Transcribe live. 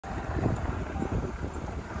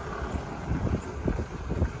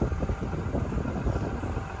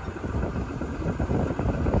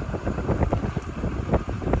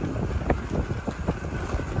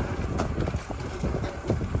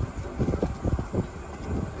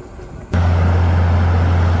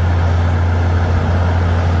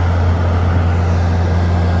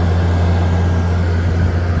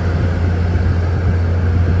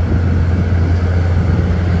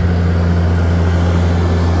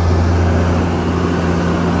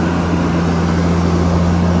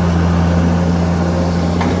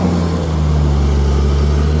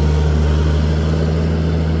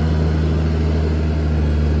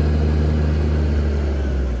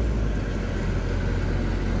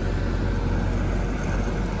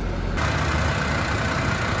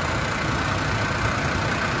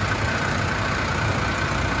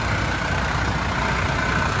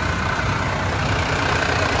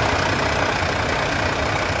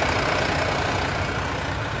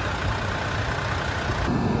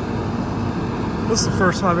This is the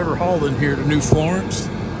first time I've ever hauled in here to New Florence.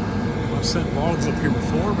 I've sent logs up here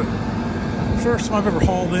before, but first time I've ever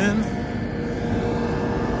hauled in.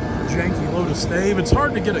 Janky load of stave. It's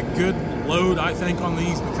hard to get a good load, I think, on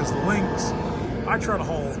these because the links, I try to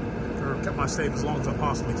haul or cut my stave as long as I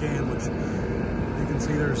possibly can, which you can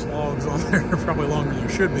see there's logs on there, probably longer than there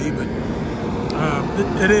should be, but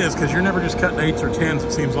it is, because you're never just cutting 8s or 10s.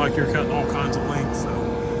 It seems like you're cutting all kinds of lengths,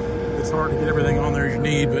 so it's hard to get everything on there as you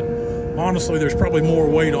need, but honestly, there's probably more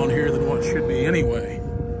weight on here than what should be anyway.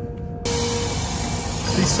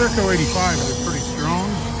 These Serco 85s are pretty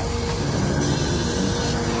strong.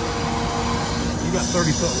 You got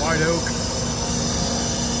 30-foot white oak.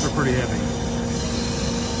 They're pretty heavy.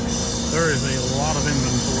 There is a lot of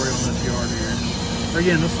inventory on this yard here.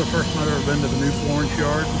 Again, this is the first time I've ever been to the New Florence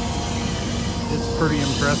yard. It's pretty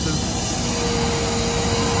impressive.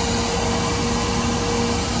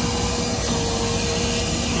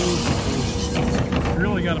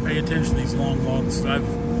 Really got to pay attention to these long logs. I've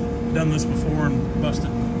done this before and busted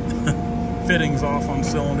fittings off on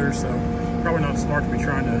cylinders, so probably not smart to be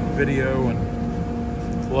trying to video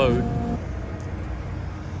and load.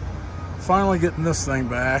 Finally getting this thing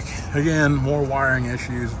back. Again, more wiring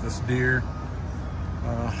issues with this deer.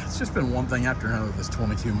 It's just been one thing after another, this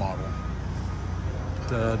 22 model.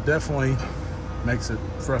 It definitely makes it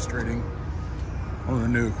frustrating on the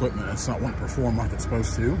new equipment. It's not wanting to perform like it's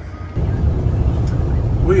supposed to.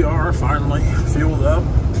 We are finally fueled up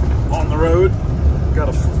on the road. Got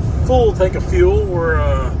a full tank of fuel. We're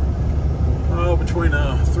between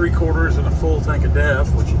a 3/4 and a full tank of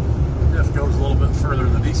DEF, which DEF goes a little bit further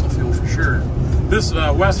than diesel fuel for sure. This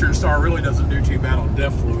Western Star really doesn't do too bad on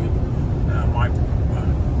DEF fluid. My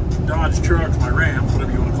Dodge trucks, my Rams,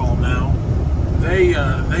 whatever you want to call them now,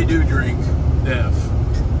 they do drink DEF.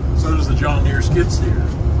 So does the John Deere skid steer.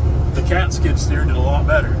 The Cat skid steer did a lot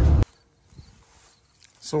better.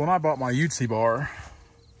 So when I bought my Ute bar,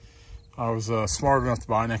 I was smart enough to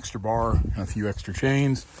buy an extra bar and a few extra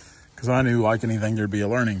chains because I knew, like anything, there'd be a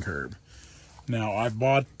learning curve. Now I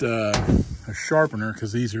bought a sharpener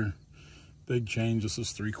because these are big chains. This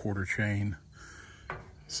is 3/4 chain.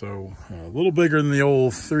 So a little bigger than the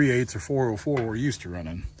old 3/8 or 404 we're used to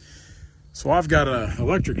running. So I've got an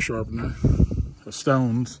electric sharpener, a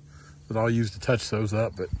Stones, that I'll use to touch those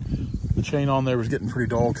up, but the chain on there was getting pretty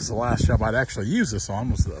dull because the last job I'd actually used this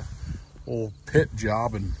on was the old pit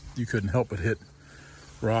job, and you couldn't help but hit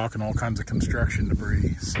rock and all kinds of construction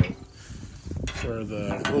debris. So for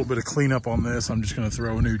the little bit of cleanup on this, I'm just going to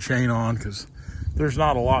throw a new chain on because there's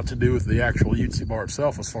not a lot to do with the actual Ute bar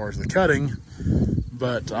itself as far as the cutting,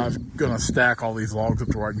 but I'm going to stack all these logs up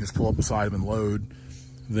to where I can just pull up beside them and load.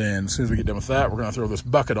 Then as soon as we get done with that, we're going to throw this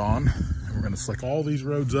bucket on and we're going to slick all these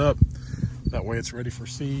roads up. That way it's ready for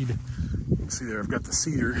seed. You can see there I've got the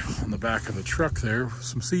seeder on the back of the truck there,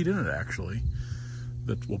 some seed in it actually,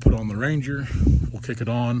 that we'll put on the Ranger. We'll kick it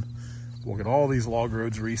on. We'll get all these log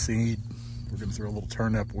roads reseed. We're going to throw a little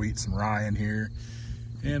turnip, wheat, some rye in here,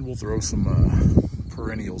 and we'll throw some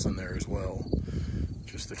perennials in there as well,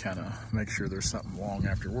 just to kind of make sure there's something long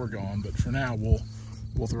after we're gone. But for now, we'll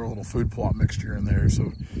throw a little food plot mixture in there.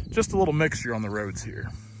 So just a little mixture on the roads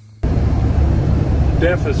here.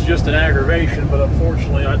 DEF is just an aggravation, but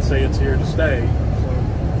unfortunately I'd say it's here to stay. So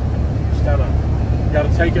just gotta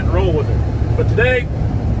take it and roll with it. But today,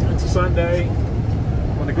 it's a Sunday.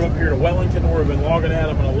 I'm gonna go up here to Wellington where we've been logging at.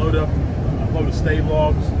 I'm gonna load up a load of stave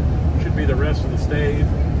logs. Should be the rest of the stave.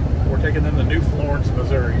 We're taking them to New Florence,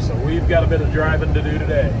 Missouri. So we've got a bit of driving to do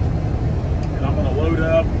today. And I'm gonna load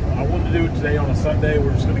up. I wanted to do it today on a Sunday.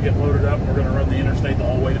 We're just gonna get loaded up. We're gonna run the interstate the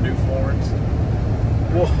whole way to New Florence.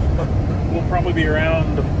 We'll probably be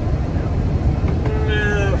around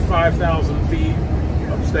 5,000 feet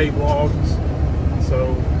of stave logs.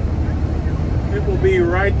 So it will be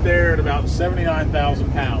right there at about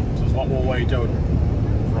 79,000 pounds is what we'll weigh total,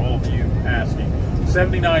 for all of you asking.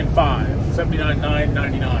 79.5,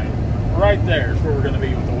 79.999. Right there is where we're going to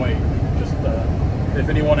be with the weight. Just if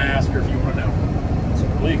anyone asks or if you want to know. It's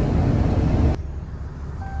illegal.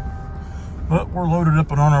 But we're loaded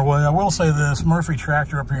up and on our way. I will say this, Murphy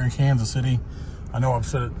Tractor up here in Kansas City, I know I've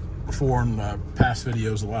said it before in past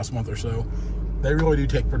videos the last month or so, they really do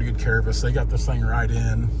take pretty good care of us. They got this thing right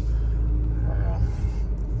in,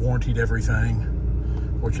 warrantied everything,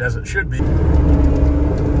 which as it should be.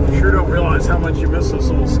 You sure don't realize how much you miss this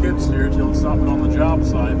little skid steer until it's not been on the job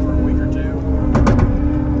site for a week or two.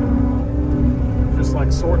 Just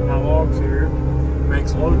like sorting my logs here,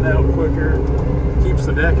 makes loading out quicker, keeps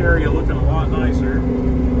the deck area looking a lot nicer.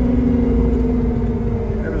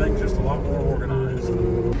 Everything's just a lot more organized.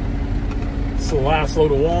 It's the last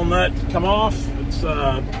load of walnut come off. It's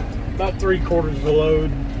about 3/4 of the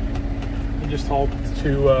load. I just hauled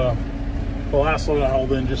to the last load I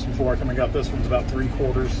hauled in just before I come and got this one's about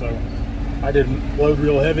 3/4, so I didn't load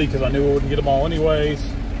real heavy because I knew I wouldn't get them all anyways.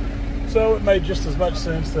 So it made just as much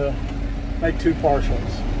sense to make 2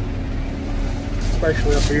 partials,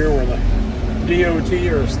 especially up here where the DOT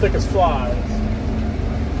are as thick as flies.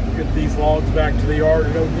 Get these logs back to the yard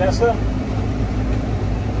at Odessa.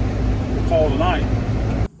 We'll call it a night.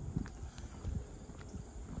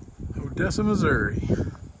 Odessa, Missouri.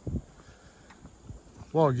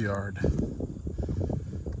 Log yard.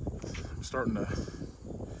 I'm starting to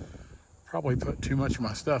probably put too much of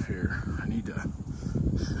my stuff here. I need to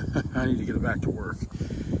get it back to work.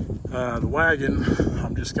 The wagon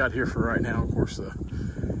I'm just got here for right now. Of course, the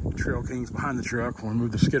Trail King's behind the truck. When we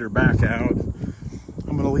move the skidder back out,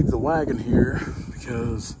 I'm going to leave the wagon here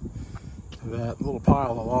because that little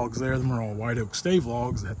pile of logs there, them are all white oak stave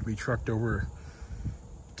logs that have to be trucked over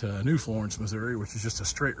to New Florence, Missouri, which is just a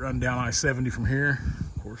straight run down I-70 from here.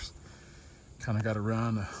 Of course, kind of got to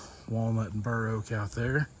run a walnut and bur oak out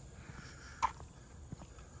there.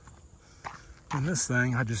 And this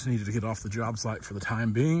thing, I just needed to get off the job site for the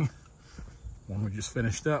time being. One we just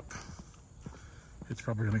finished up. It's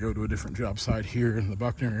probably going to go to a different job site here in the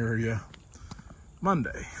Buckner area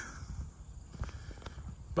Monday.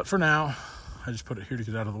 But for now, I just put it here to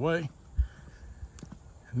get out of the way.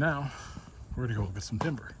 And now, we're going to go get some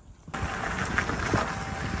timber.